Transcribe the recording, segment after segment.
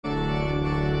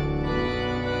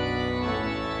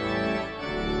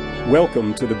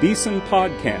Welcome to the Beeson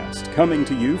Podcast, coming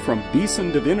to you from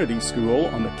Beeson Divinity School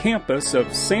on the campus of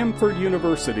Samford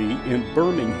University in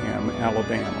Birmingham,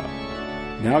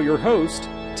 Alabama. Now your host,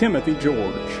 Timothy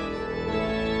George.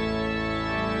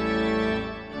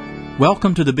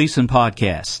 Welcome to the Beeson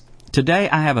Podcast. Today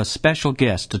I have a special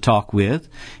guest to talk with.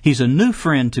 He's a new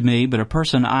friend to me, but a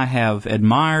person I have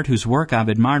admired, whose work I've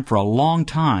admired for a long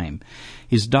time.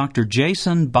 He's Dr.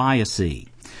 Jason Biasi.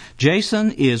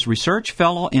 Jason is Research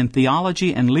Fellow in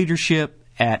Theology and Leadership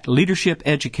at Leadership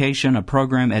Education, a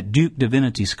program at Duke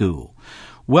Divinity School.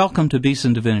 Welcome to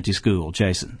Beeson Divinity School,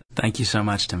 Jason. Thank you so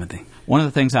much, Timothy. One of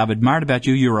the things I've admired about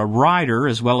you, you're a writer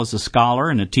as well as a scholar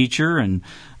and a teacher and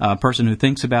a person who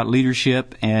thinks about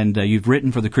leadership, and you've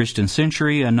written for the Christian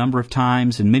Century a number of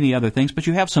times and many other things, but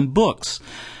you have some books.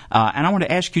 And I want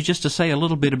to ask you just to say a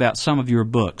little bit about some of your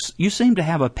books. You seem to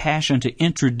have a passion to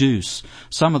introduce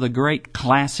some of the great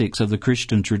classics of the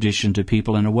Christian tradition to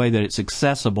people in a way that it's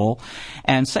accessible.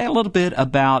 And say a little bit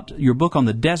about your book on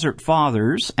the Desert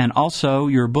Fathers and also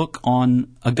your book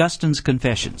on Augustine's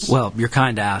Confessions. Well, you're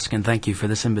kind to ask, and thank you for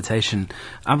this invitation.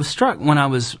 I was struck when I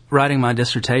was writing my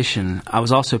dissertation. I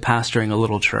was also pastoring a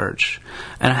little church,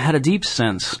 and I had a deep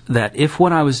sense that if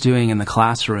what I was doing in the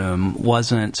classroom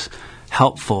wasn't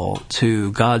helpful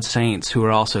to God's saints who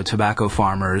are also tobacco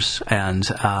farmers and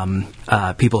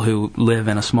people who live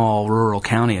in a small rural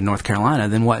county in North Carolina,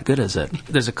 then what good is it?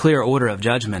 There's a clear order of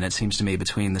judgment, it seems to me,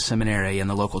 between the seminary and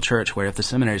the local church, where if the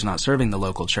seminary is not serving the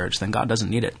local church, then God doesn't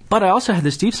need it. But I also had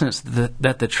this deep sense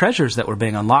that the treasures that were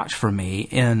being unlocked for me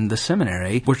in the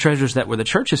seminary were treasures that were the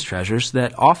church's treasures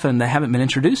that often they haven't been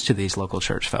introduced to these local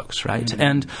church folks, right? Mm-hmm.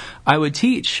 And I would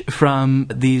teach from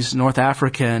these North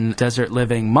African desert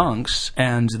living monks,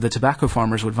 and the tobacco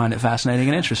farmers would find it fascinating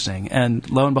and interesting. And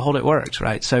lo and behold, it worked,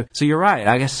 right? So you're right.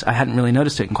 I guess I hadn't really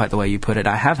noticed it in quite the way you put it.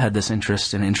 I have had this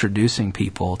interest in introducing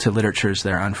people to literatures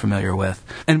they're unfamiliar with.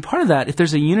 And part of that, if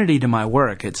there's a unity to my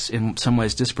work, it's in some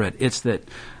ways disparate. It's that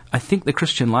I think the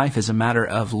Christian life is a matter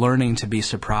of learning to be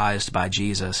surprised by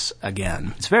Jesus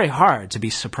again. It's very hard to be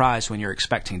surprised when you're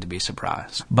expecting to be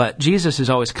surprised. But Jesus is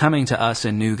always coming to us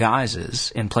in new guises,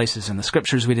 in places in the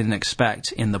Scriptures we didn't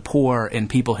expect, in the poor, in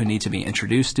people who need to be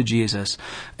introduced to Jesus.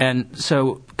 And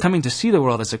so coming to see the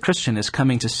world as a Christian is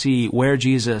coming to see where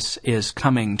Jesus is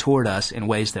coming toward us in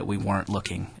ways that we weren't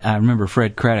looking. I remember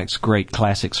Fred Craddock's great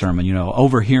classic sermon,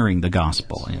 overhearing the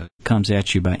gospel. It comes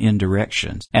at you by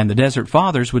indirections. And the Desert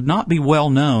Fathers would not be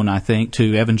well known, I think,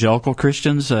 to evangelical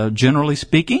Christians, generally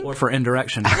speaking. Or for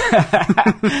indirection.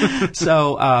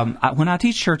 So when I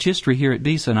teach church history here at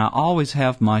Beeson, I always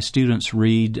have my students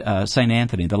read St.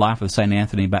 Anthony, The Life of St.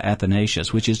 Anthony by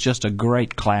Athanasius, which is just a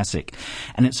great classic.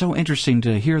 And it's so interesting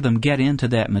to hear them get into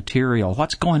that material.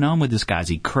 What's going on with this guy? Is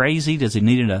he crazy? Does he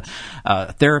need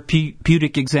a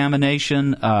therapeutic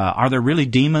examination? Are there really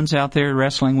demons out there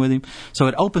wrestling with him? So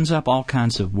it opens up all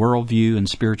kinds of worldview and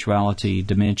spirituality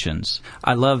dimensions.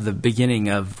 I love the beginning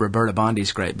of Roberta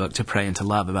Bondi's great book, To Pray and to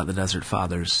Love, about the Desert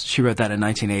Fathers. She wrote that in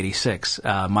 1986.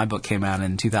 My book came out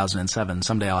in 2007.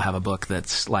 Someday I'll have a book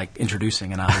that's like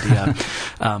introducing an idea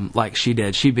like she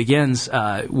did. She begins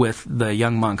with the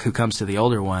young monk who comes to the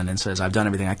older one and says, I've done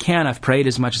everything I can. I've prayed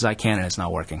as much as I can, and it's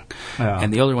not working. Yeah.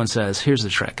 And the older one says, here's the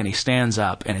trick. And he stands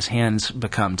up, and his hands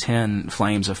become 10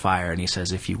 flames of fire, and he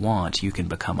says, if you want, you can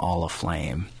become all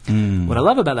aflame. What I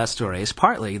love about that story is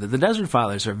partly that the Desert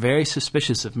Fathers are very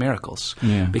suspicious of miracles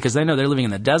because they know they're living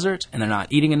in the desert and they're not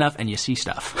eating enough, and you see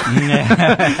stuff.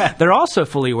 They're also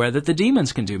fully aware that the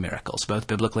demons can do miracles, both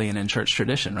biblically and in church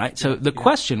tradition, right? So the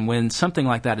question when something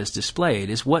like that is displayed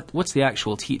is what's the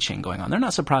actual teaching going on? They're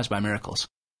not surprised by miracles.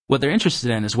 What they're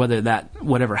interested in is whether that,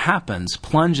 whatever happens,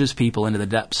 plunges people into the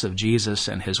depths of Jesus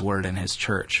and His Word and His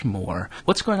church more.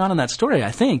 What's going on in that story,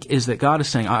 I think, is that God is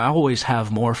saying, I always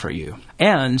have more for you.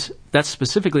 And that's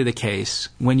specifically the case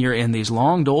when you're in these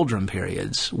long doldrum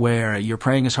periods where you're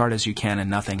praying as hard as you can and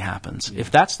nothing happens.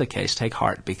 If that's the case, take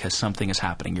heart because something is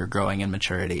happening. You're growing in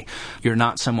maturity. You're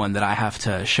not someone that I have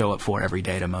to show up for every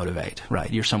day to motivate, right?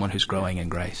 You're someone who's growing in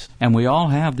grace. And we all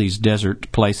have these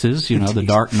desert places, the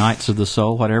dark nights of the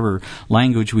soul, whatever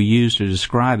language we use to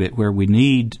describe it, where we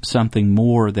need something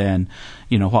more than,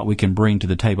 what we can bring to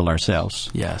the table ourselves.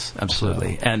 Yes,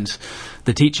 absolutely. And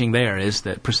the teaching there is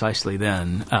that precisely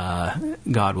then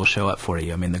God will show up for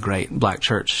you. I mean, the great black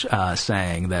church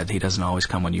saying that He doesn't always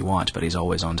come when you want, but He's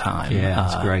always on time. Yeah,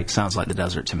 that's great. Sounds like the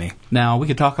desert to me. Now, we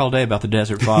could talk all day about the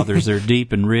Desert Fathers. They're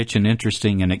deep and rich and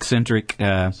interesting and eccentric.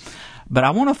 But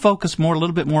I want to focus a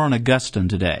little bit more on Augustine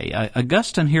today.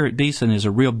 Augustine here at Beeson is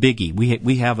a real biggie.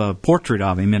 We have a portrait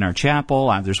of him in our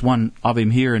chapel. There's one of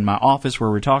him here in my office where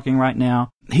we're talking right now.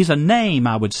 he's a name,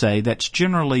 I would say, that's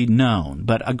generally known,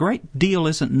 but a great deal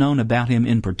isn't known about him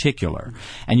in particular.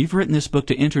 And you've written this book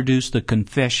to introduce the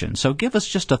Confession. So give us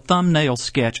just a thumbnail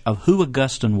sketch of who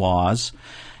Augustine was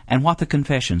and what the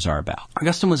Confessions are about.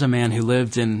 Augustine was a man who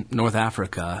lived in North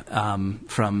Africa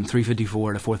from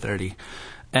 354 to 430.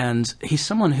 And he's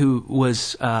someone who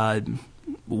was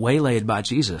waylaid by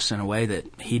Jesus in a way that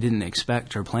he didn't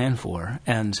expect or plan for.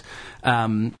 And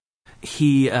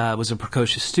he was a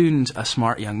precocious student, a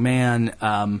smart young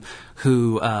man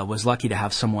who was lucky to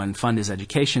have someone fund his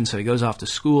education. So he goes off to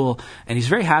school, and he's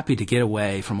very happy to get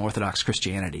away from Orthodox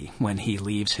Christianity when he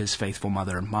leaves his faithful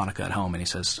mother, Monica, at home. And he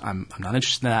says, I'm not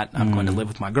interested in that. I'm going to live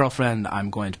with my girlfriend.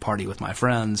 I'm going to party with my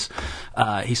friends.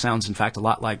 He sounds, in fact, a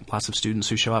lot like lots of students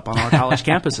who show up on our college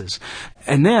campuses.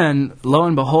 And then, lo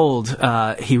and behold,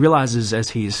 he realizes as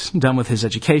he's done with his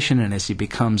education and as he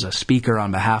becomes a speaker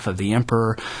on behalf of the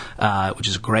emperor, which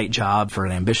is a great job for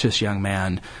an ambitious young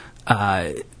man,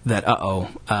 that,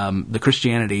 the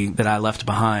Christianity that I left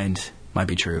behind might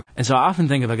be true. And so I often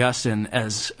think of Augustine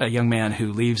as a young man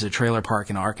who leaves a trailer park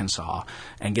in Arkansas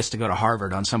and gets to go to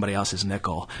Harvard on somebody else's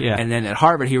nickel. Yeah. And then at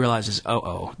Harvard he realizes,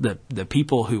 the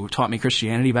people who taught me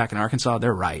Christianity back in Arkansas,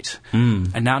 they're right.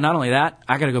 And now not only that,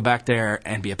 I got to go back there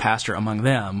and be a pastor among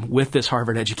them with this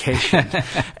Harvard education.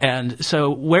 And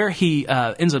so where he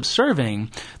ends up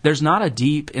serving, there's not a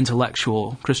deep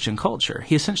intellectual Christian culture.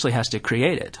 He essentially has to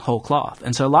create it whole cloth.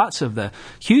 And so lots of the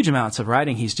huge amounts of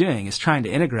writing he's doing is trying to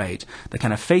integrate the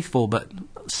kind of faithful but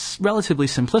relatively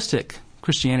simplistic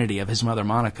Christianity of his mother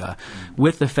Monica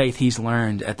with the faith he's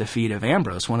learned at the feet of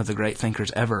Ambrose, one of the great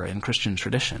thinkers ever in Christian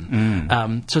tradition.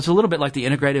 So it's a little bit like the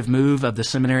integrative move of the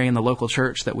seminary and the local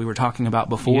church that we were talking about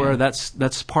before. Yeah.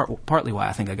 That's partly why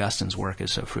I think Augustine's work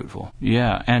is so fruitful.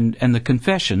 Yeah, and the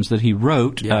Confessions that he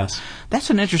wrote, Yes. That's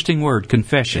an interesting word,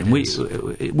 confession.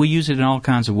 We use it in all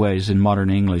kinds of ways in modern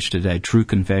English today, true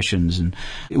confessions. And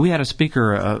we had a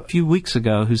speaker a few weeks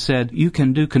ago who said, you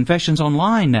can do confessions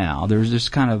online now. There's this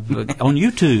kind of on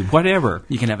YouTube, whatever.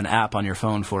 You can have an app on your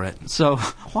phone for it. So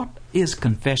what is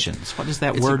confessions? What does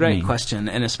that It's word a great mean? question,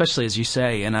 and especially as you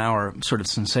say, in our sort of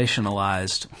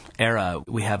sensationalized era,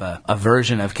 we have a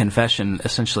version of confession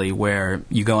essentially where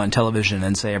you go on television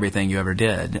and say everything you ever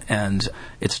did, and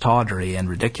it's tawdry and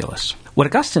ridiculous. What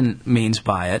Augustine means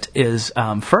by it is,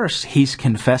 first, he's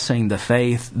confessing the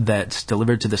faith that's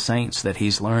delivered to the saints that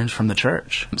he's learned from the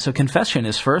church. So confession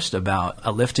is first about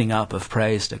a lifting up of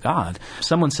praise to God.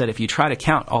 Someone said if you try to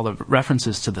count all the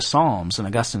references to the Psalms in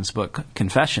Augustine's book,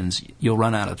 Confessions, you'll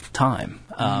run out of time.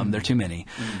 There are too many.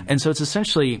 And so it's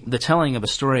essentially the telling of a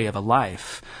story of a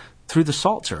life through the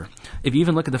Psalter. If you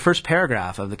even look at the first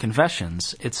paragraph of the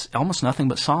Confessions, it's almost nothing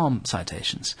but psalm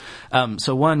citations.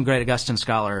 So one great Augustine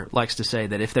scholar likes to say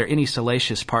that if there are any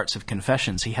salacious parts of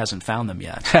Confessions, he hasn't found them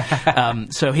yet.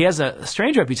 So he has a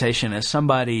strange reputation as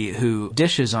somebody who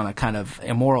dishes on a kind of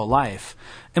immoral life.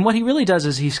 And what he really does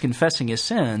is he's confessing his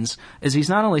sins, is he's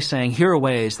not only saying, here are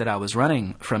ways that I was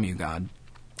running from you, God.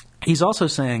 He's also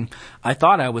saying, I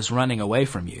thought I was running away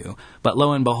from you, but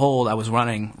lo and behold, I was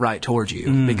running right towards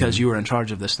you because you were in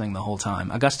charge of this thing the whole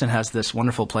time. Augustine has this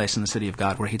wonderful place in the City of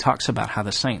God where he talks about how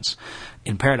the saints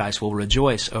in paradise will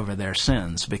rejoice over their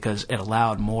sins because it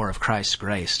allowed more of Christ's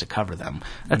grace to cover them.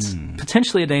 That's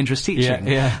potentially a dangerous teaching.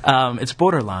 Yeah. It's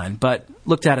borderline, but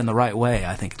looked at in the right way,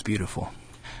 I think it's beautiful.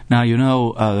 Now,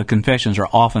 the Confessions are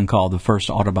often called the first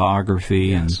autobiography,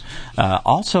 Yes. and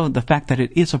also the fact that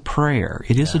it is a prayer.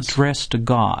 It is addressed to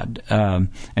God.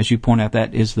 As you point out,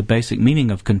 that is the basic meaning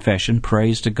of confession,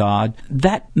 praise to God.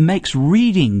 That makes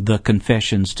reading the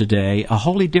Confessions today a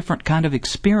wholly different kind of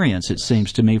experience, it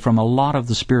seems to me, from a lot of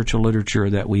the spiritual literature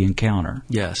that we encounter.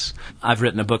 Yes. I've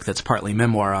written a book that's partly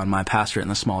memoir on my pastorate in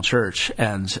the small church,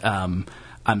 and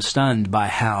I'm stunned by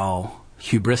how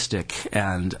hubristic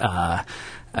and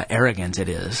arrogant it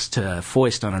is to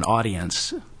foist on an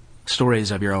audience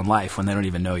stories of your own life when they don't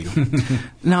even know you.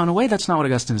 Now, in a way, that's not what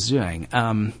Augustine's doing.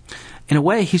 In a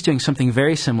way, he's doing something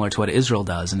very similar to what Israel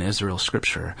does in Israel's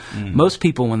scripture. Most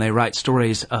people, when they write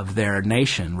stories of their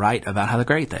nation, write about how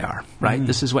great they are, right?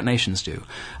 This is what nations do.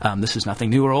 This is nothing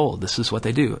new or old. This is what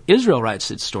they do. Israel writes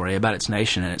its story about its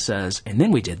nation, and it says, and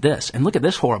then we did this, and look at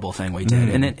this horrible thing we did,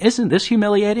 and then isn't this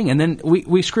humiliating? And then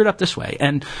we screwed up this way.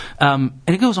 And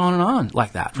it goes on and on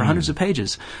like that for hundreds of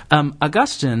pages.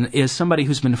 Augustine is somebody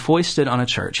who's been foisted on a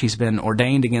church. He's been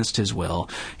ordained against his will.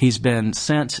 He's been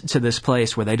sent to this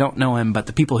place where they don't know him, but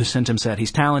the people who sent him said,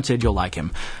 he's talented, you'll like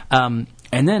him.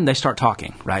 And then they start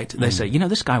talking, right? They say,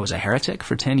 this guy was a heretic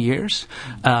for 10 years.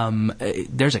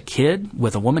 There's a kid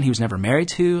with a woman he was never married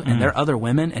to, and there are other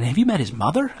women. And have you met his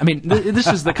mother? I mean, this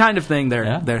is the kind of thing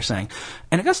they're saying.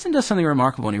 And Augustine does something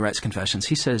remarkable when he writes Confessions.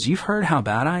 He says, you've heard how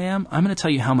bad I am. I'm going to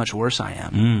tell you how much worse I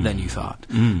am than you thought.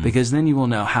 Because then you will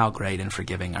know how great and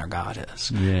forgiving our God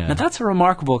is. Yeah. Now, that's a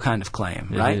remarkable kind of claim,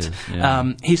 right? Is,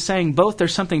 yeah. He's saying both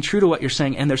there's something true to what you're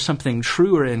saying, and there's something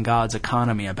truer in God's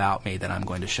economy about me that I'm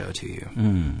going to show to you.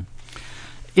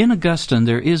 In Augustine,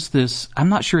 there is this, I'm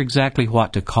not sure exactly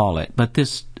what to call it, but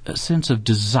this sense of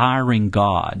desiring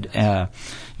God.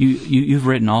 You've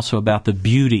written also about the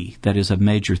beauty that is a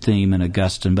major theme in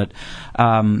Augustine, but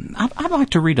I'd like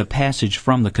to read a passage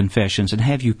from the Confessions and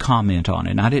have you comment on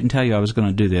it. And I didn't tell you I was going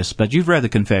to do this, but you've read the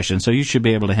Confessions, so you should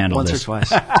be able to handle Once this. or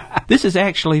twice. This is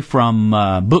actually from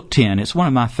Book 10. It's one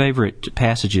of my favorite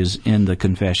passages in the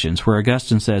Confessions, where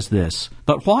Augustine says this,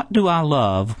 "But what do I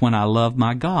love when I love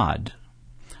my God?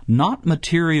 Not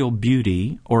material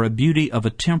beauty or a beauty of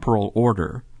a temporal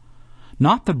order,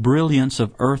 not the brilliance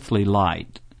of earthly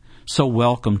light, so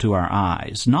welcome to our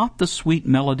eyes, not the sweet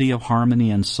melody of harmony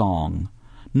and song,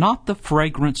 not the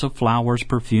fragrance of flowers,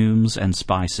 perfumes, and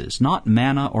spices, not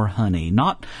manna or honey,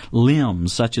 not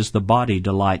limbs such as the body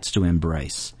delights to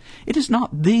embrace. It is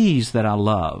not these that I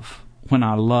love when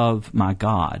I love my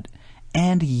God.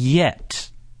 And yet,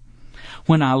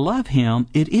 when I love Him,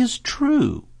 it is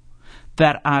true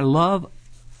that I love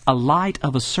a light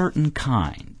of a certain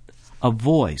kind, a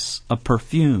voice, a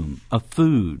perfume, a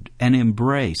food, an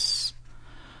embrace.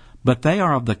 But they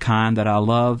are of the kind that I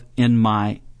love in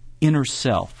my inner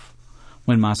self,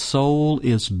 when my soul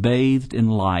is bathed in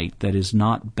light that is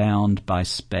not bound by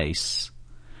space,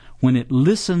 when it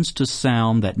listens to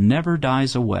sound that never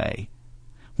dies away,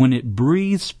 when it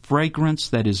breathes fragrance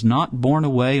that is not borne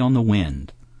away on the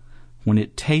wind, when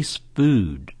it tastes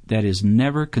food that is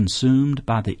never consumed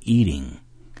by the eating,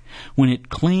 when it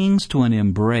clings to an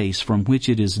embrace from which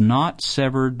it is not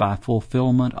severed by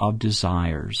fulfillment of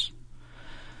desires.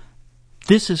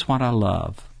 This is what I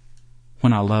love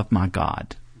when I love my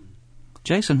God."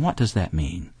 Jason, what does that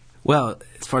mean? Well,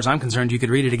 as far as I'm concerned, you could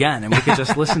read it again, and we could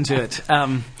just listen to it.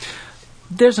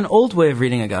 There's an old way of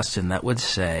reading Augustine that would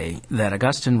say that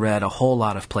Augustine read a whole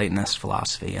lot of Platonist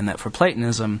philosophy, and that for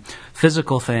Platonism,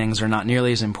 physical things are not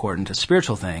nearly as important as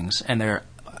spiritual things, and they're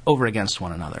over against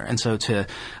one another. And so to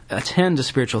attend to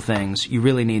spiritual things, you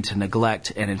really need to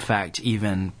neglect and, in fact,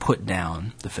 even put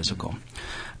down the physical.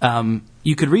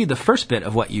 You could read the first bit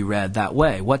of what you read that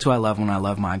way. What do I love when I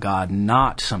love my God?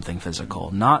 Not something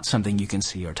physical, not something you can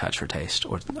see or touch or taste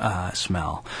or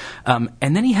smell.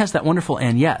 And then he has that wonderful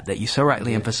 "and yet" that you so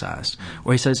rightly emphasized,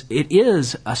 where he says it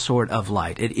is a sort of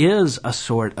light. It is a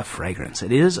sort of fragrance.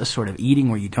 It is a sort of eating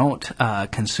where you don't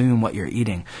consume what you're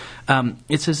eating.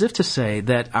 It's as if to say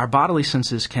that our bodily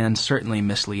senses can certainly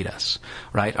mislead us,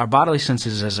 right? Our bodily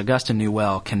senses, as Augustine knew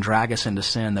well, can drag us into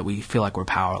sin that we feel like we're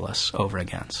powerless over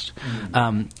against.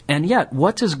 And yet,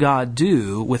 what does God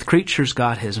do with creatures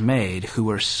God has made who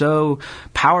are so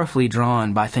powerfully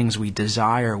drawn by things we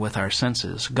desire with our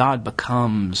senses? God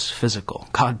becomes physical.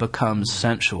 God becomes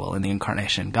sensual in the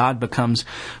incarnation. God becomes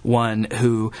one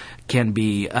who can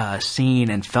be seen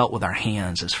and felt with our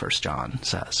hands, as 1 John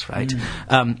says, right?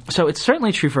 So it's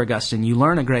certainly true for Augustine. You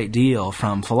learn a great deal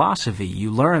from philosophy.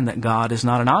 You learn that God is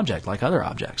not an object like other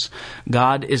objects.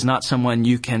 God is not someone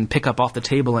you can pick up off the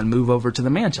table and move over to the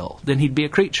mantle. Then he'd be a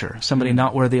creature, somebody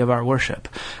not worthy of our worship.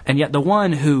 And yet the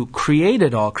one who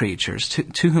created all creatures,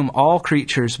 to whom all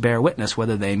creatures bear witness,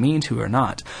 whether they mean to or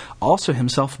not, also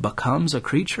himself becomes a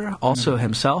creature, also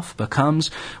himself becomes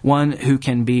one who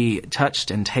can be touched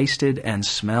and tasted and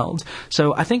smelled.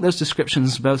 So I think those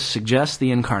descriptions both suggest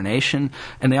the incarnation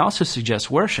and they also suggest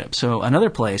worship. So another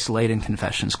place late in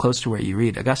Confessions, close to where you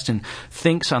read, Augustine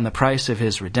thinks on the price of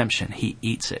his redemption. He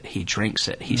eats it, he drinks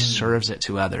it, he serves it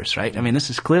to others, right? I mean, this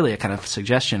is clearly a kind of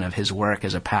suggestion of his work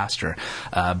as a pastor,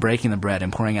 breaking the bread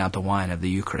and pouring out the wine of the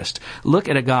Eucharist. Look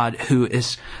at a God who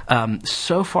is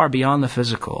so far beyond the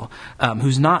physical,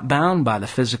 who's not bound by the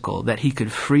physical, that he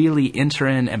could freely enter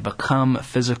in and become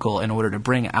physical in order to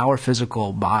bring our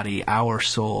physical body, our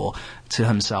soul, to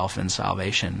himself in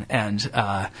salvation. And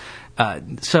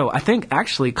so I think,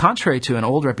 actually, contrary to an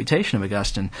old reputation of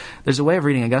Augustine, there's a way of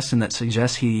reading Augustine that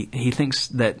suggests he thinks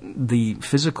that the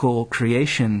physical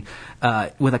creation,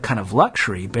 with a kind of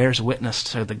luxury, bears witness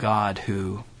to the God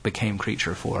who became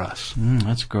creature for us.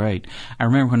 That's great. I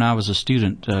remember when I was a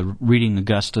student reading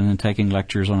Augustine and taking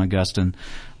lectures on Augustine,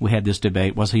 we had this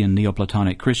debate, was he a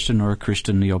Neoplatonic Christian or a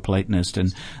Christian Neoplatonist?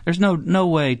 And there's no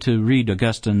way to read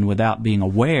Augustine without being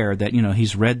aware that,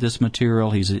 he's read this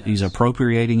material, he's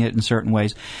appropriating it in certain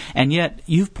ways. And yet,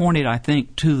 you've pointed, I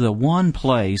think, to the one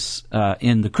place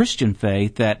in the Christian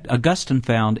faith that Augustine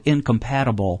found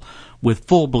incompatible with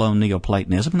full-blown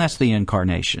Neoplatonism, and that's the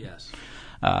Incarnation. Yes.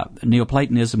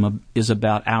 Neoplatonism is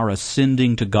about our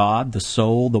ascending to God, the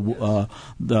soul,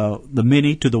 the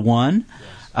many to the one,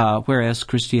 whereas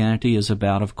Christianity is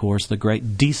about, of course, the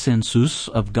great descensus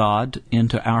of God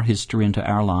into our history, into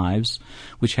our lives,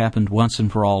 which happened once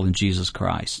and for all in Jesus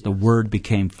Christ. The Word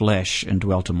became flesh and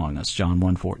dwelt among us, John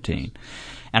 1:14.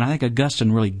 And I think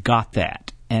Augustine really got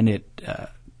that, and it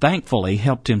thankfully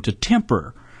helped him to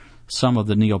temper some of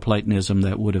the Neoplatonism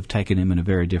that would have taken him in a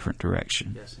very different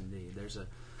direction. Yes, indeed. There's a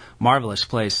marvelous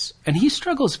place. And he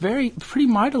struggles pretty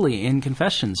mightily in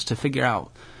Confessions to figure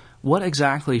out what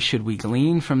exactly should we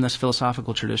glean from this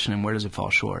philosophical tradition and where does it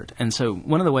fall short. And so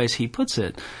one of the ways he puts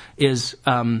it is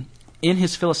in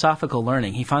his philosophical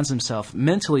learning, he finds himself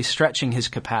mentally stretching his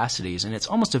capacities, and it's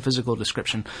almost a physical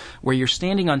description where you're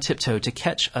standing on tiptoe to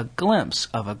catch a glimpse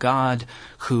of a God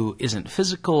who isn't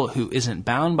physical, who isn't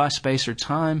bound by space or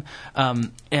time,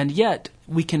 and yet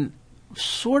we can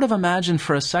sort of imagine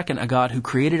for a second a God who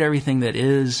created everything that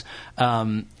is,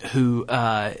 who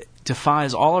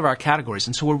defies all of our categories.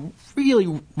 And so we're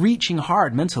really reaching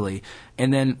hard mentally,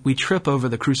 and then we trip over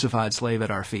the crucified slave at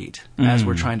our feet as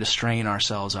we're trying to strain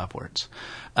ourselves upwards.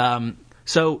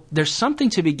 So there's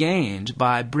something to be gained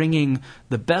by bringing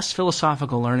the best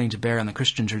philosophical learning to bear on the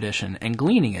Christian tradition and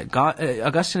gleaning it.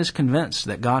 Augustine is convinced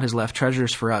that God has left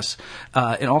treasures for us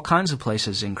in all kinds of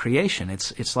places in creation.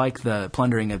 It's like the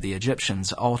plundering of the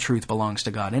Egyptians. All truth belongs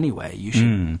to God anyway. You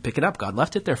should pick it up. God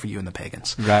left it there for you and the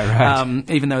pagans. Right.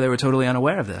 Even though they were totally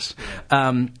unaware of this.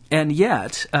 And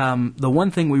yet, the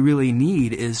one thing we really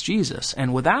need is Jesus.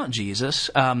 And without Jesus,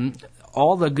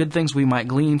 all the good things we might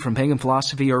glean from pagan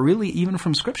philosophy, or really even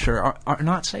from Scripture, are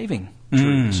not saving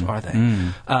truths, are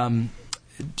they?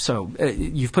 So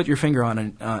you've put your finger on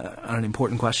an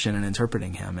important question in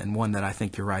interpreting him, and one that I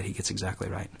think you're right, he gets exactly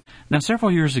right. Now,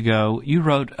 several years ago, you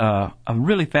wrote a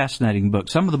really fascinating book.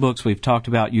 Some of the books we've talked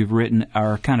about you've written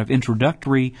are kind of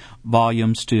introductory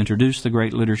volumes to introduce the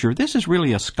great literature. This is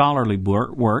really a scholarly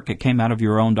work. It came out of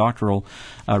your own doctoral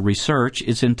research.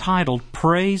 It's entitled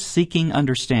Praise Seeking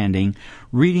Understanding,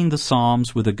 Reading the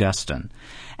Psalms with Augustine.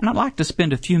 And I'd like to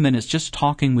spend a few minutes just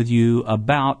talking with you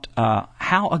about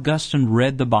how Augustine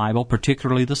read the Bible,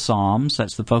 particularly the Psalms.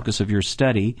 That's the focus of your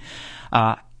study.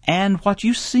 And what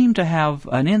you seem to have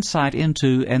an insight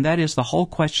into, and that is the whole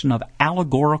question of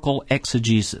allegorical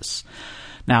exegesis.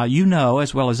 Now, you know,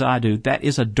 as well as I do, that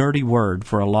is a dirty word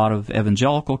for a lot of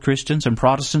evangelical Christians and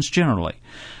Protestants generally.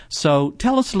 So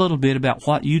tell us a little bit about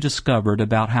what you discovered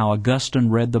about how Augustine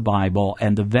read the Bible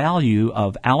and the value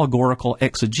of allegorical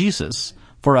exegesis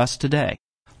for us today.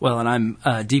 Well, and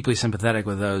I'm deeply sympathetic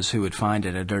with those who would find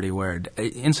it a dirty word,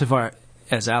 insofar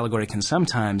as allegory can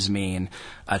sometimes mean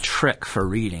a trick for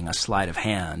reading, a sleight of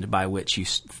hand by which you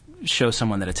show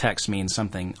someone that a text means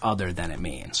something other than it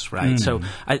means, right? So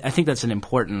I think that's an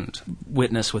important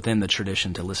witness within the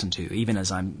tradition to listen to, even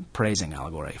as I'm praising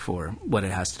allegory for what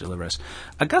it has to deliver us.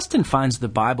 Augustine finds the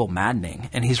Bible maddening,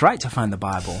 and he's right to find the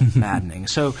Bible maddening.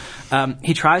 So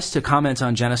he tries to comment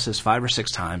on Genesis 5 or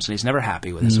 6 times, and he's never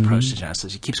happy with his approach to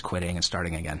Genesis. He keeps quitting and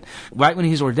starting again. Right when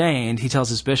he's ordained, he tells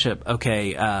his bishop,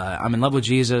 okay, I'm in love with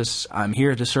Jesus. I'm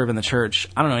here to serve in the church.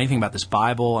 I don't know anything about this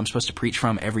Bible. I'm supposed to preach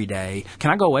from every day.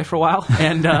 Can I go away for a while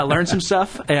and learn some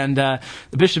stuff? And the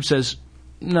bishop says,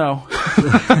 no.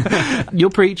 You'll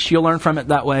preach, you'll learn from it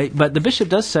that way. But the bishop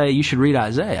does say you should read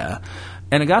Isaiah.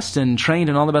 And Augustine, trained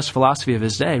in all the best philosophy of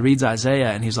his day, reads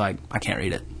Isaiah, and he's like, I can't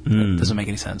read it. It doesn't make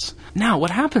any sense. Now,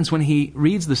 what happens when he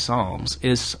reads the Psalms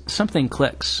is something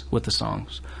clicks with the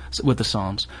Psalms.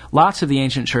 Lots of the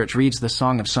ancient church reads the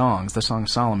Song of Songs, the Song of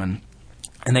Solomon,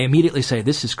 and they immediately say,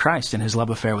 this is Christ and his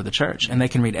love affair with the church. And they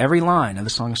can read every line of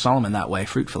the Song of Solomon that way,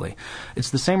 fruitfully.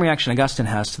 It's the same reaction Augustine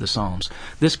has to the Psalms.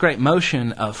 This great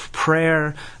motion of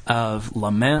prayer, of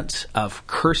lament, of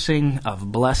cursing,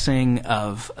 of blessing,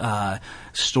 of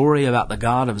story about the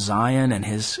God of Zion and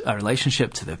his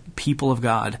relationship to the people of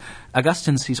God.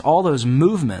 Augustine sees all those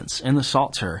movements in the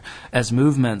Psalter as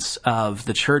movements of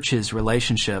the church's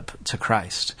relationship to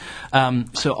Christ.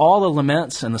 So all the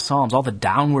laments in the Psalms, all the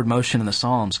downward motion in the Psalms,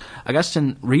 Psalms,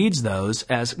 Augustine reads those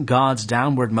as God's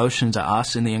downward motion to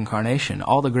us in the Incarnation.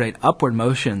 All the great upward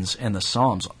motions in the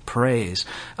Psalms, praise,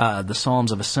 the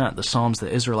Psalms of Ascent, the Psalms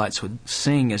that Israelites would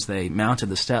sing as they mounted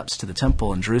the steps to the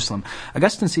temple in Jerusalem.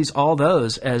 Augustine sees all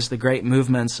those as the great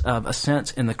movements of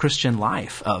ascent in the Christian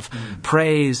life, of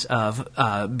praise, of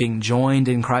being joined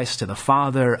in Christ to the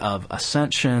Father, of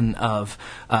ascension, of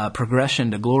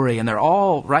progression to glory, and they're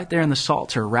all right there in the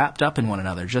Psalter, wrapped up in one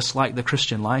another, just like the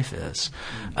Christian life is.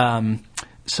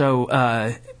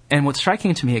 And what's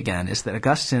striking to me again is that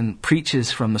Augustine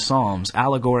preaches from the Psalms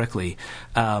allegorically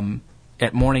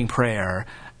at morning prayer,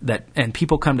 and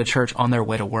people come to church on their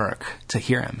way to work to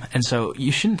hear him. And so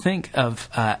you shouldn't think of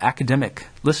academic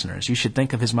listeners. You should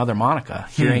think of his mother Monica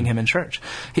hearing him in church.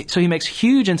 So he makes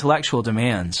huge intellectual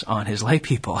demands on his lay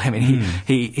people. I mean,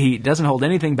 he doesn't hold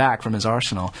anything back from his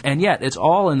arsenal. And yet it's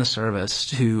all in the service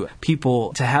to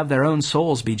people to have their own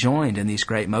souls be joined in these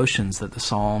great motions that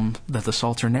the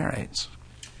Psalter narrates.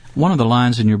 One of the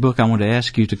lines in your book, I want to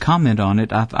ask you to comment on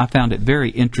it. I found it very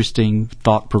interesting,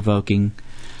 thought-provoking.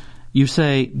 You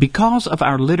say, because of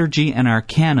our liturgy and our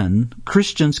canon,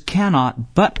 Christians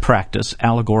cannot but practice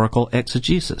allegorical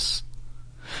exegesis.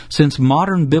 Since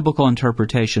modern biblical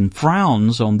interpretation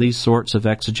frowns on these sorts of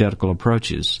exegetical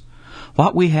approaches,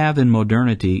 what we have in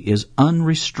modernity is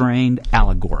unrestrained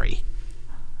allegory.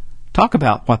 Talk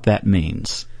about what that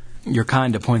means. You're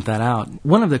kind to point that out.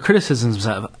 One of the criticisms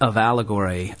of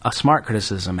allegory, a smart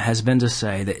criticism, has been to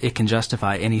say that it can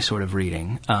justify any sort of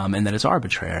reading, and that it's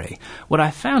arbitrary. What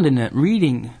I found in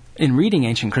reading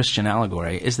ancient Christian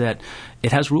allegory is that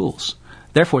it has rules.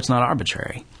 Therefore, it's not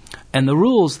arbitrary. And the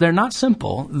rules, they're not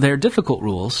simple. They're difficult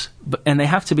rules, and they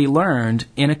have to be learned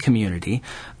in a community.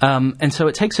 And so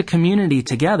it takes a community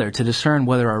together to discern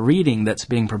whether a reading that's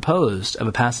being proposed of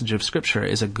a passage of Scripture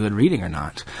is a good reading or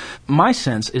not. My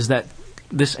sense is that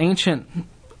this ancient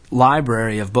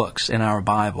library of books in our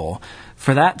Bible,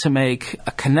 for that to make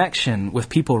a connection with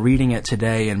people reading it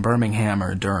today in Birmingham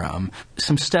or Durham,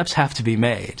 some steps have to be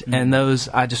made. And those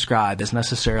I describe as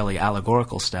necessarily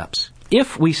allegorical steps.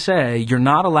 If we say you're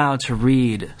not allowed to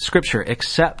read Scripture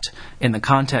except in the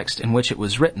context in which it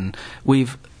was written,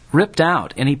 we've ripped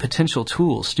out any potential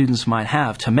tools students might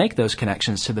have to make those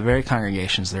connections to the very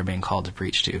congregations they're being called to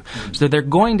preach to. So they're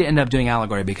going to end up doing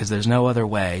allegory because there's no other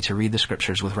way to read the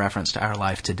Scriptures with reference to our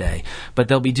life today. But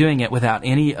they'll be doing it without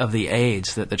any of the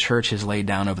aids that the Church has laid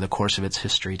down over the course of its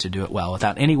history to do it well,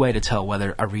 without any way to tell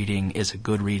whether a reading is a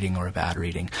good reading or a bad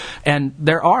reading. And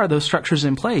there are those structures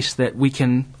in place that we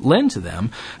can lend to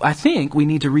them. I think we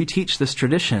need to reteach this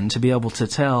tradition to be able to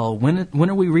tell when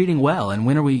are we reading well and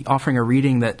when are we offering a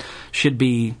reading that should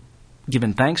be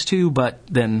given thanks to, but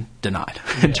then denied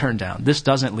and turned down. This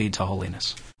doesn't lead to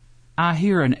holiness. I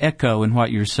hear an echo in what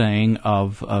you're saying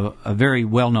of a very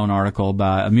well-known article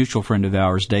by a mutual friend of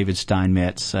ours, David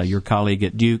Steinmetz, your colleague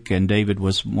at Duke, and David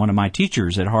was one of my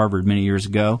teachers at Harvard many years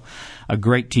ago, a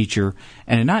great teacher.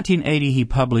 And in 1980, he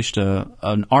published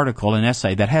an article, an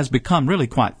essay that has become really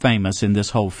quite famous in this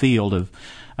whole field of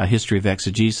history of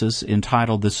exegesis,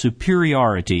 entitled The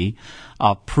Superiority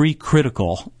of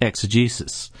Pre-Critical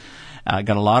Exegesis.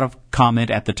 Got a lot of comment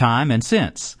at the time and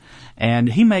since. And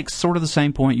he makes sort of the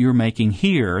same point you're making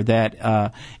here,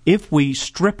 that if we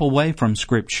strip away from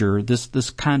Scripture this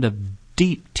kind of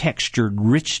deep textured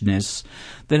richness,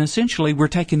 then essentially we're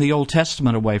taking the Old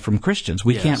Testament away from Christians.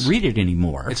 We can't read it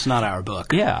anymore. It's not our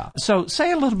book. Yeah. So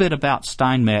say a little bit about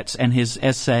Steinmetz and his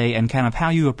essay and kind of how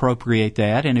you appropriate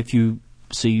that, and if you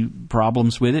see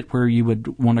problems with it where you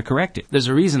would want to correct it. There's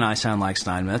a reason I sound like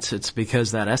Steinmetz. It's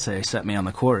because that essay set me on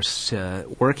the course to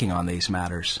working on these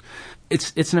matters.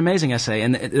 It's an amazing essay,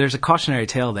 and there's a cautionary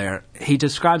tale there. He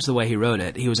describes the way he wrote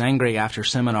it. He was angry after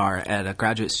seminar at a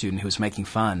graduate student who was making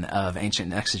fun of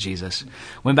ancient exegesis,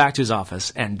 went back to his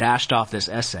office and dashed off this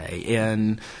essay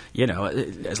in,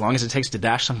 as long as it takes to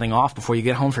dash something off before you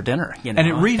get home for dinner. And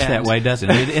it reads that way, doesn't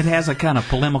it? It has a kind of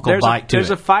polemical bite to it. There's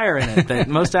a fire in it that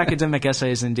most academic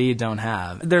essays indeed don't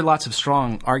have. There are lots of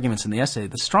strong arguments in the essay.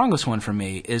 The strongest one for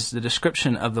me is the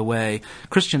description of the way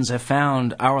Christians have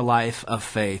found our life of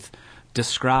faith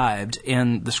described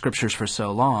in the Scriptures for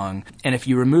so long. And if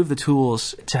you remove the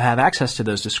tools to have access to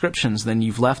those descriptions, then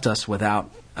you've left us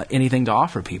without anything to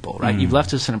offer people, right? You've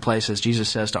left us in a place, as Jesus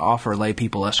says, to offer lay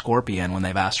people a scorpion when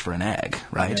they've asked for an egg,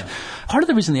 right? Yeah. Part of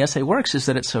the reason the essay works is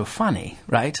that it's so funny,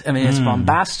 right? I mean, it's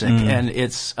bombastic, and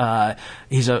it's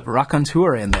he's a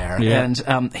raconteur in there. Yeah.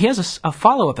 And he has a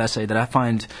follow-up essay that I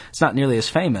find, it's not nearly as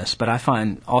famous, but I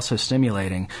find also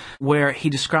stimulating, where he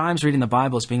describes reading the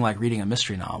Bible as being like reading a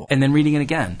mystery novel, and then reading it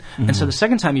again. And so the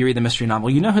second time you read the mystery novel,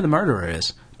 you know who the murderer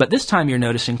is, But this time you're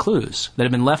noticing clues that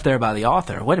have been left there by the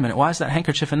author. Wait a minute, why is that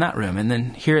handkerchief in that room? And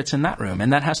then here it's in that room.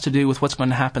 And that has to do with what's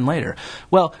going to happen later.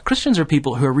 Well, Christians are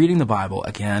people who are reading the Bible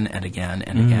again and again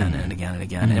and again and again and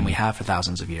again, and we have for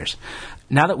thousands of years.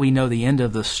 Now that we know the end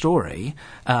of the story,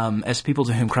 as people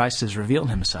to whom Christ has revealed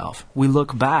himself, we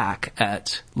look back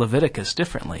at Leviticus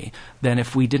differently than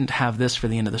if we didn't have this for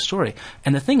the end of the story.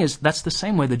 And the thing is, that's the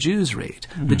same way the Jews read.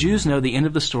 The Jews know the end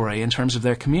of the story in terms of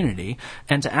their community,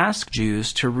 and to ask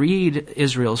Jews to read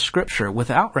Israel's scripture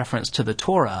without reference to the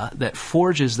Torah that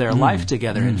forges their life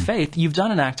together in faith, you've done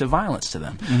an act of violence to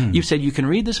them. You've said you can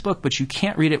read this book, but you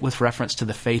can't read it with reference to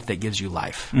the faith that gives you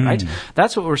life, right?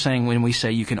 That's what we're saying when we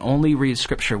say you can only read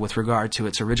scripture with regard to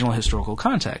its original historical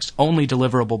context, only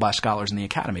deliverable by scholars in the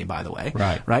academy, by the way,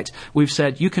 right? We've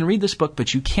said you can read this book,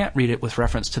 but you can't read it with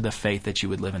reference to the faith that you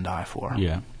would live and die for.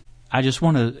 Yeah. I just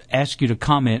want to ask you to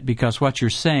comment, because what you're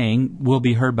saying will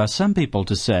be heard by some people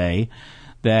to say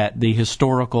that the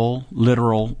historical,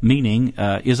 literal meaning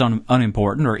is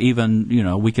unimportant, or even,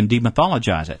 we can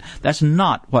demythologize it. That's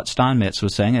not what Steinmetz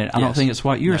was saying, and I don't think it's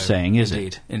what you're saying, is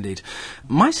it? Indeed.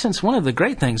 My sense, one of the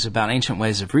great things about ancient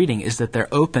ways of reading is that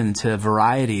they're open to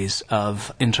varieties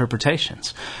of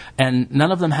interpretations, and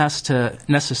none of them has to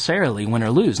necessarily win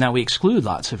or lose. Now, we exclude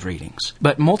lots of readings,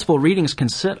 but multiple readings can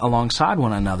sit alongside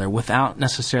one another without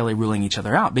necessarily ruling each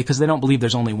other out, because they don't believe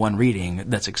there's only one reading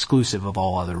that's exclusive of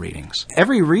all other readings.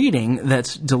 Every reading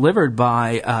that's delivered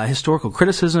by historical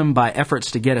criticism, by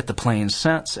efforts to get at the plain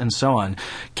sense, and so on,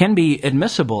 can be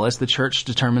admissible as the church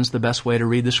determines the best way to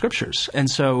read the scriptures. And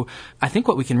so I think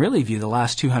what we can really view the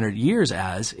last 200 years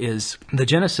as is the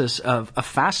genesis of a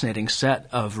fascinating set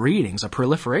of readings, a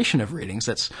proliferation of readings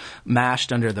that's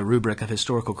mashed under the rubric of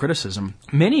historical criticism,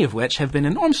 many of which have been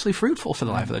enormously fruitful for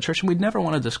the life of the church, and we'd never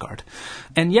want to discard.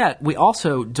 And yet, we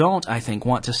also don't, I think,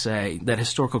 want to say that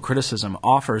historical criticism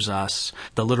offers us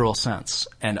the literal sense,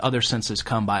 and other senses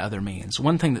come by other means.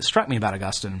 One thing that struck me about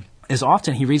Augustine is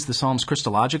often he reads the Psalms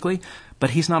Christologically,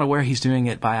 but he's not aware he's doing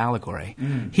it by allegory.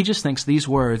 He just thinks these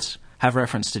words have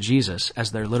reference to Jesus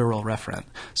as their literal referent.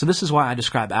 So this is why I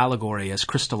describe allegory as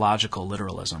Christological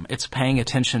literalism. It's paying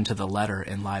attention to the letter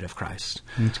in light of Christ.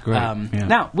 That's great.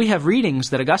 Now, we have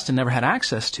readings that Augustine never had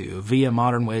access to via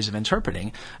modern ways of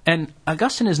interpreting, and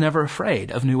Augustine is never afraid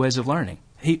of new ways of learning.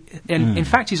 In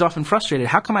fact, he's often frustrated.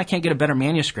 How come I can't get a better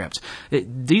manuscript?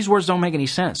 These words don't make any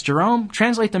sense. Jerome,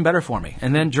 translate them better for me.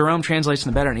 And then Jerome translates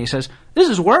them better, and he says, this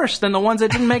is worse than the ones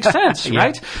that didn't make sense,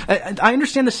 right? I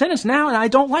understand the sentence now, and I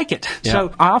don't like it. Yeah.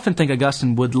 So I often think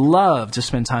Augustine would love to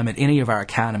spend time at any of our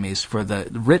academies for the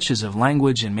riches of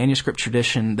language and manuscript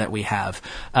tradition that we have.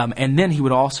 And then he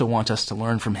would also want us to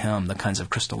learn from him the kinds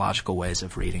of Christological ways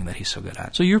of reading that he's so good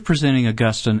at. So you're presenting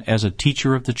Augustine as a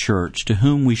teacher of the church to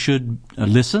whom we should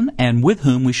listen and with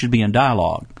whom we should be in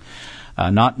dialogue.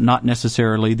 Not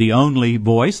necessarily the only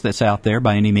voice that's out there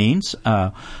by any means,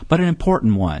 but an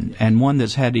important one, and one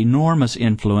that's had enormous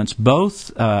influence both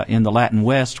in the Latin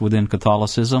West within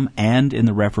Catholicism and in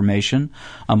the Reformation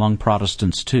among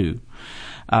Protestants too.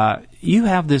 You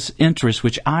have this interest,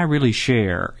 which I really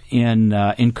share, in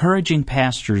encouraging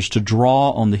pastors to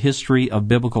draw on the history of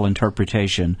biblical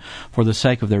interpretation for the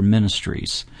sake of their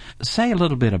ministries. Say a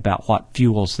little bit about what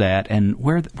fuels that and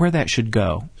where that should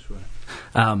go.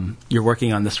 You're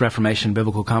working on this Reformation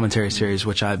Biblical Commentary series,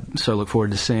 which I so look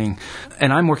forward to seeing.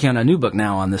 And I'm working on a new book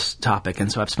now on this topic, and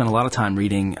so I've spent a lot of time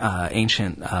reading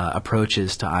ancient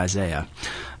approaches to Isaiah.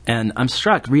 And I'm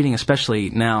struck reading, especially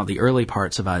now, the early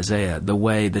parts of Isaiah, the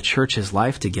way the church's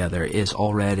life together is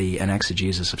already an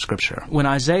exegesis of Scripture. When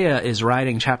Isaiah is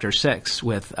writing chapter 6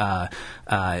 with the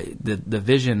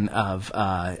vision of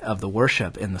the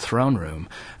worship in the throne room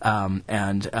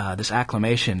and this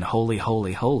acclamation, holy,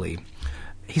 holy, holy,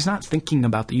 he's not thinking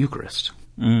about the Eucharist.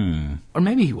 Or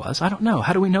maybe he was. I don't know.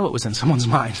 How do we know it was in someone's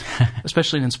mind?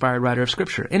 Especially an inspired writer of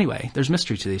Scripture. Anyway, there's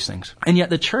mystery to these things. And yet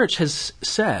the church has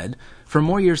said, for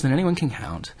more years than anyone can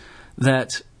count,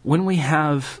 that when we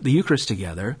have the Eucharist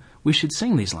together, we should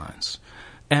sing these lines.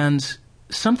 And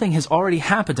something has already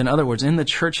happened, in other words, in the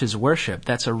church's worship.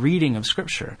 That's a reading of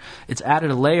Scripture. It's added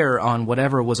a layer on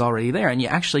whatever was already there, and you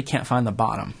actually can't find the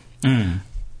bottom.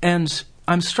 And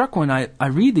I'm struck when I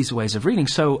read these ways of reading.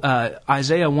 So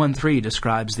Isaiah 1:3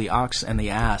 describes the ox and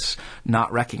the ass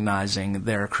not recognizing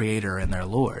their Creator and their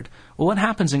Lord. Well, what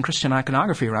happens in Christian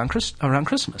iconography around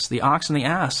Christmas? The ox and the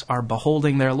ass are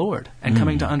beholding their Lord and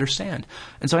coming to understand.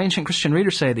 And so ancient Christian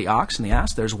readers say the ox and the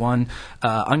ass, there's one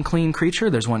unclean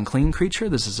creature, there's one clean creature.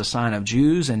 This is a sign of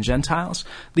Jews and Gentiles.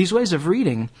 These ways of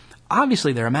reading,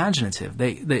 obviously they're imaginative.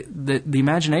 The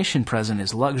imagination present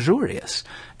is luxurious,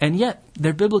 and yet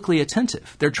they're biblically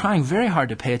attentive. They're trying very hard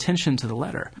to pay attention to the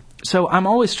letter. So I'm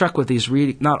always struck with these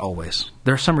readings, not always.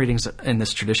 There are some readings in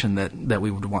this tradition that we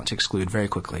would want to exclude very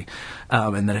quickly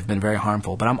and that have been very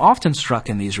harmful. But I'm often struck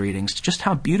in these readings just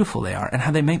how beautiful they are and how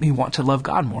they make me want to love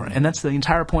God more. And that's the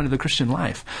entire point of the Christian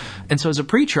life. And so as a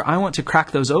preacher, I want to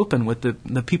crack those open with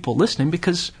the people listening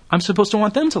because I'm supposed to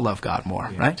want them to love God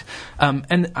more, right?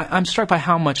 And I'm struck by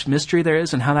how much mystery there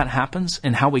is and how that happens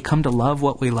and how we come to love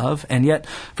what we love. And yet,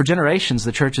 for generations,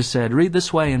 the church has said, read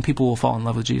this way and people will fall in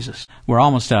love with Jesus. We're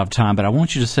almost out of time, but I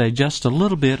want you to say just a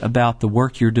little bit about the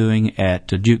work you're doing at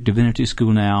Duke Divinity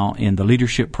School now in the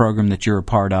leadership program that you're a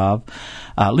part of.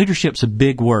 Leadership's a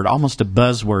big word, almost a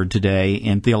buzzword today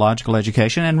in theological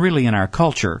education and really in our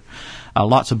culture.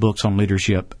 Lots of books on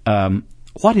leadership.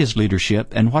 What is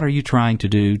leadership, and what are you trying to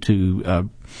do to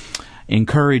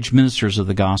encourage ministers of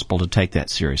the gospel to take that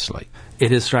seriously?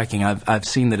 It is striking. I've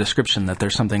seen the description that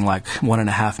there's something like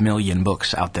 1.5 million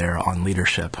books out there on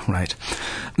leadership, right?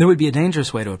 There would be a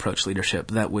dangerous way to approach leadership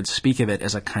that would speak of it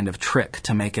as a kind of trick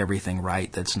to make everything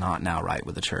right that's not now right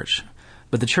with the church.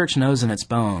 But the church knows in its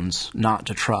bones not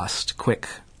to trust quick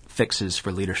fixes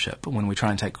for leadership. When we try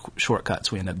and take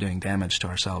shortcuts, we end up doing damage to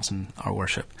ourselves and our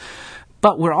worship.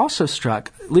 But we're also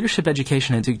struck, leadership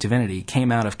education at Duke Divinity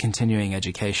came out of continuing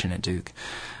education at Duke.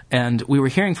 And we were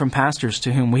hearing from pastors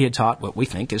to whom we had taught what we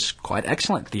think is quite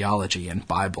excellent theology and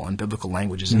Bible and biblical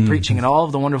languages and preaching and all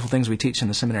of the wonderful things we teach in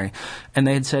the seminary. And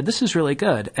they had said, this is really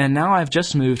good. And now I've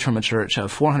just moved from a church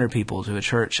of 400 people to a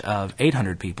church of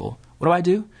 800 people. What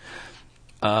do?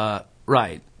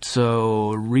 Right.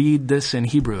 So read this in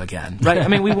Hebrew again, right? I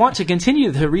mean, we want to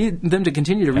continue to read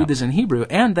this in Hebrew,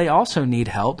 and they also need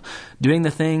help doing the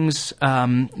things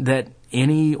that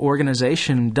any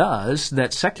organization does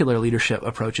that secular leadership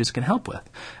approaches can help with.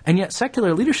 And yet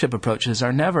secular leadership approaches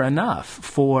are never enough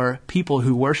for people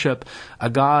who worship a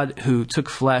God who took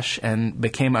flesh and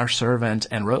became our servant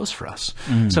and rose for us.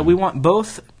 So we want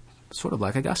both, sort of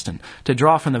like Augustine, to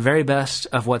draw from the very best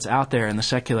of what's out there in the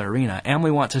secular arena. And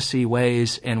we want to see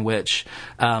ways in which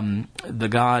the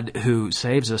God who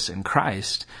saves us in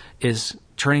Christ is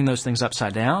turning those things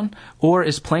upside down or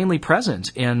is plainly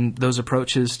present in those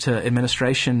approaches to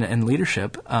administration and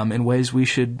leadership in ways we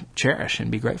should cherish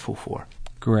and be grateful for.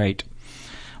 Great.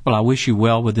 Well, I wish you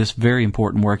well with this very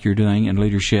important work you're doing in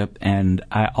leadership, and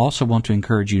I also want to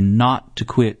encourage you not to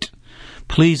quit.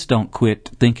 Please don't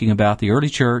quit thinking about the early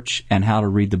church and how to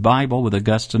read the Bible with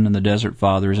Augustine and the Desert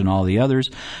Fathers and all the others.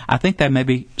 I think that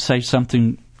maybe say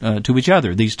something to each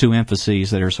other, these two emphases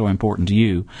that are so important to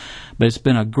you. But it's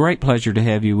been a great pleasure to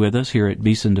have you with us here at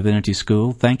Beeson Divinity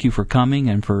School. Thank you for coming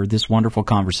and for this wonderful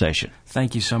conversation.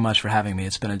 Thank you so much for having me.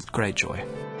 It's been a great joy.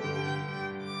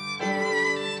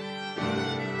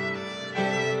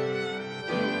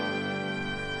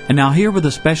 And now here with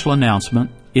a special announcement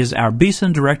is our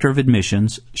Beeson Director of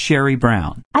Admissions, Sherry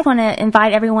Brown. I want to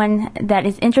invite everyone that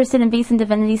is interested in Beeson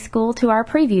Divinity School to our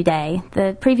preview day.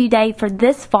 The preview day for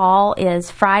this fall is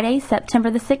Friday,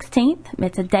 September the 16th.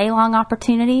 It's a day-long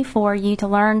opportunity for you to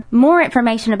learn more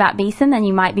information about Beeson than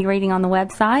you might be reading on the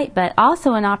website, but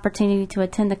also an opportunity to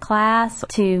attend a class,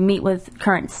 to meet with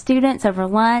current students over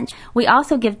lunch. We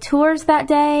also give tours that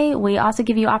day. We also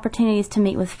give you opportunities to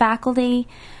meet with faculty.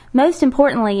 Most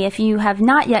importantly, if you have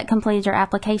not yet completed your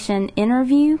application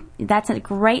interview, that's a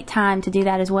great time to do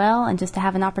that as well, and just to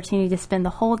have an opportunity to spend the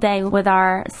whole day with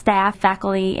our staff,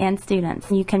 faculty, and students.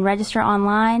 You can register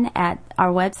online at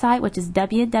our website, which is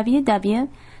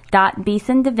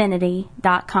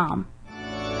www.beesondivinity.com.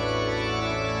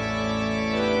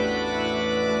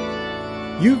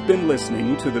 You've been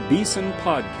listening to the Beeson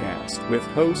Podcast with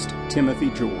host Timothy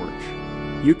George.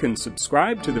 You can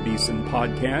subscribe to the Beeson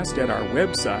Podcast at our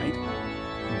website,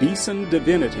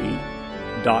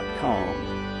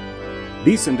 BeesonDivinity.com.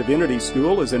 Beeson Divinity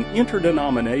School is an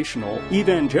interdenominational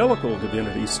evangelical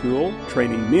divinity school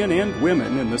training men and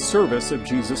women in the service of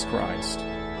Jesus Christ.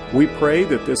 We pray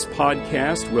that this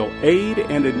podcast will aid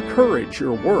and encourage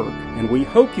your work, and we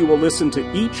hope you will listen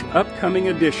to each upcoming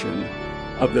edition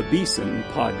of the Beeson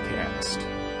Podcast.